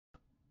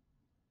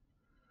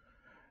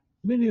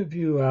Many of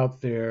you out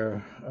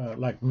there,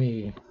 like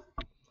me,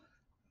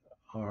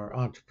 are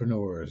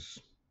entrepreneurs.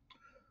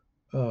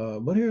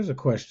 But here's a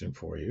question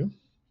for you.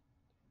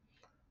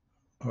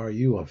 Are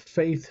you a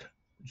faith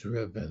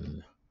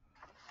driven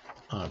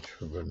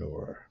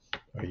entrepreneur?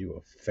 Are you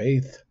a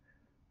faith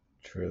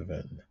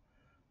driven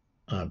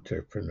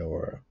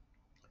entrepreneur?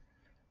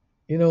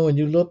 When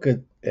you look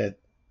at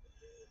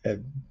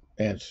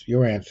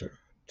your answer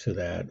to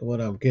that,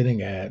 what I'm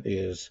getting at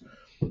is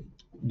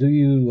do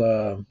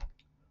you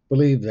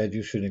believe that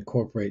you should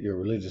incorporate your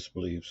religious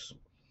beliefs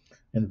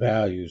and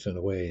values in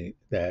the way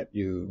that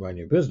you run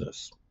your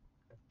business?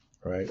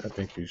 Right? I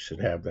think you should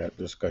have that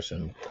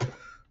discussion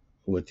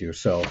with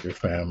yourself, your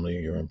family,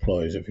 your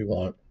employees if you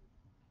want.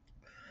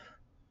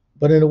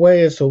 But in a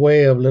way, it's a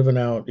way of living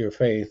out your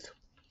faith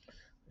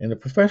in the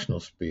professional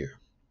sphere.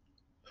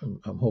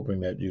 I'm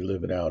hoping that you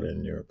live it out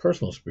in your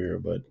personal sphere,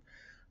 but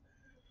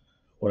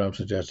what I'm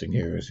suggesting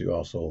here is you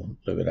also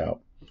live it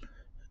out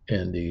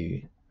in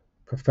the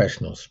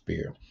professional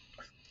sphere.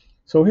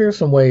 So here's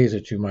some ways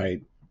that you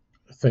might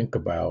think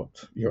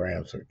about your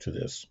answer to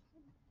this.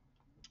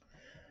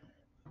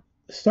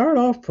 Start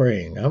off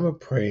praying. I'm a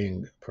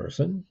praying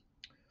person.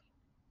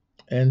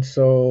 And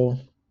so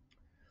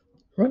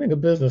running a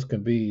business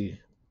can be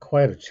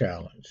quite a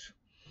challenge.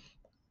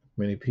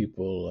 Many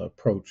people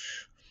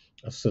approach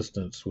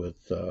assistance with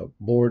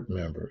board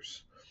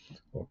members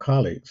or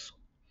colleagues.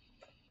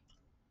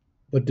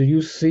 But do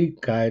you seek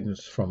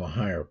guidance from a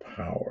higher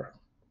power?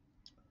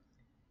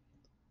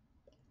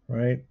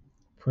 Right?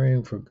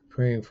 Praying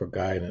for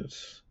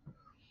guidance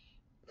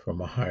from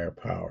a higher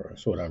power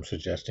is what I'm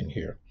suggesting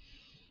here.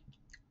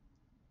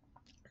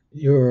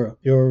 Your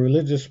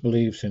religious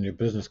beliefs and your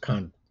business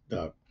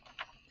conduct,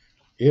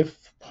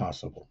 if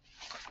possible,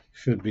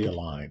 should be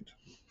aligned.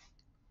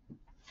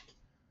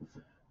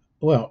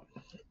 Well,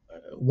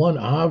 one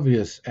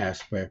obvious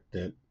aspect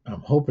that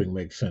I'm hoping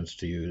makes sense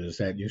to you is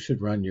that you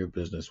should run your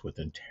business with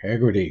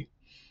integrity.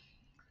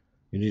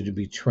 You need to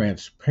be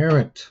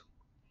transparent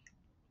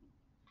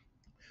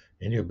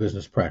in your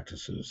business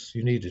practices.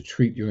 You need to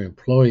treat your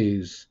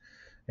employees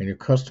and your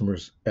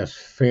customers as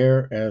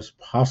fair as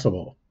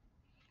possible,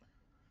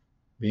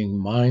 being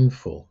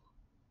mindful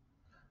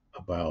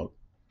about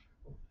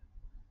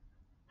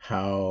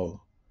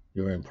how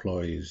your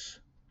employees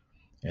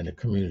and the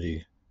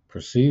community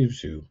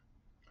perceives you.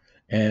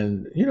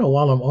 And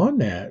while I'm on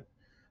that,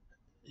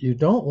 you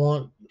don't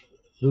want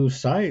lose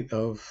sight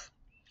of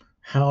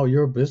how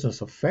your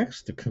business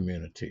affects the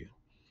community.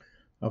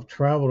 I've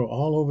traveled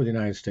all over the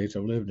United States.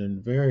 I've lived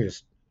in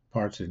various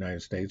parts of the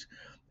United States.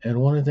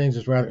 And one of the things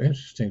that's rather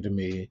interesting to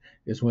me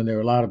is when there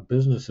are a lot of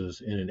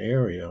businesses in an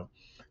area,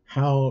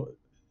 how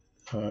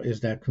is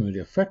that community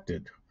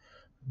affected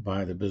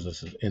by the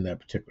businesses in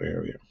that particular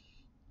area?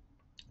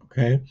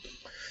 Okay.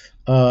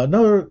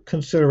 Another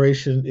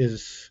consideration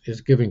is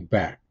giving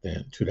back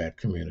then to that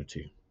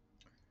community.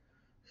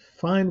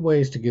 Find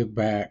ways to give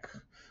back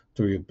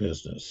through your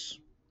business,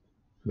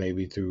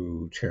 maybe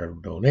through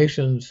charitable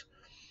donations,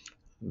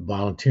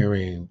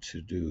 volunteering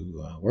to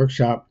do a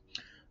workshop.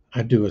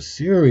 I do a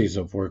series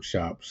of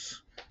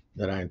workshops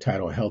that I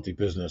entitle Healthy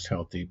Business,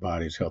 Healthy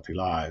Bodies, Healthy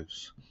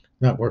Lives.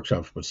 Not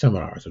workshops, but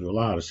seminars. I do a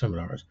lot of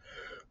seminars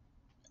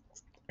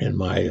in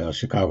my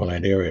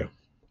Chicagoland area.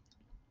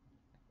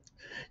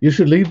 You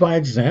should lead by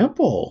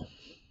example,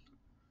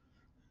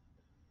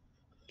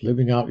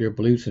 living out your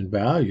beliefs and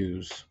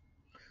values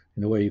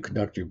in the way you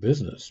conduct your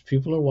business.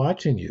 People are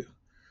watching you.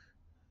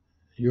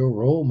 You're a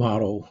role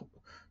model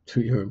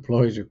to your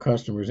employees, your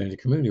customers, and your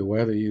community,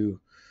 whether you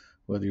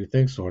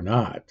think so or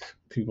not.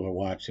 People are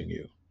watching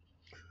you.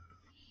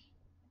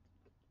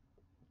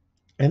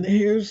 And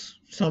here's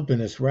something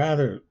that's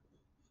rather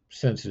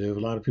sensitive. A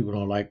lot of people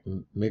don't like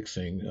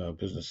mixing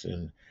business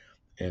and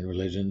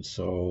religion.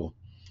 So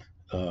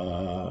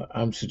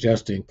I'm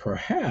suggesting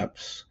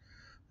perhaps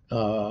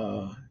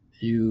uh,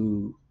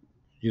 you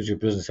use your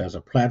business as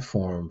a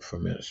platform for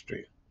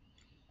ministry.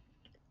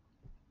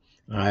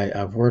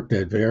 I've worked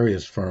at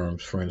various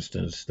firms, for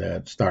instance,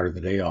 that started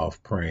the day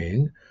off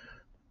praying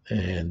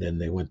and then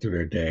they went through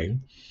their day.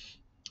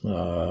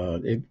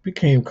 It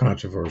became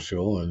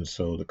controversial, and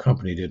so the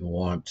company didn't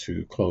want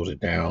to close it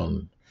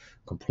down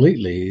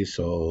completely.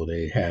 So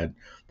they had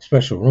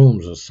special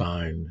rooms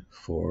assigned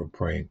for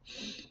praying,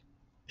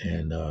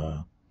 and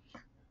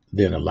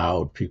then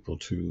allowed people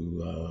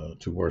to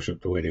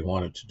worship the way they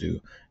wanted to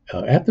do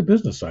at the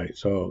business site.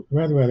 So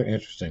rather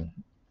interesting.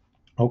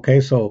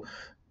 Okay, so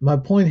my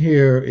point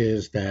here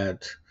is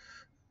that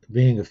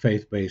being a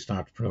faith-based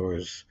entrepreneur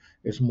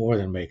is more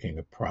than making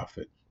a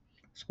profit.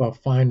 It's about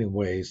finding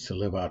ways to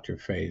live out your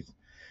faith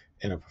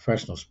in a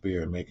professional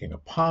sphere and making a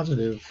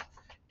positive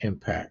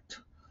impact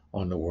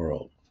on the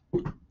world.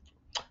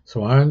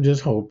 So I'm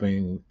just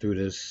hoping through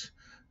this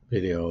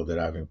video that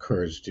I've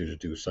encouraged you to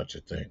do such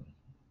a thing.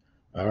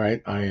 All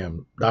right, I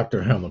am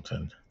Dr.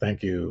 Hamilton.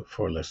 Thank you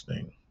for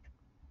listening.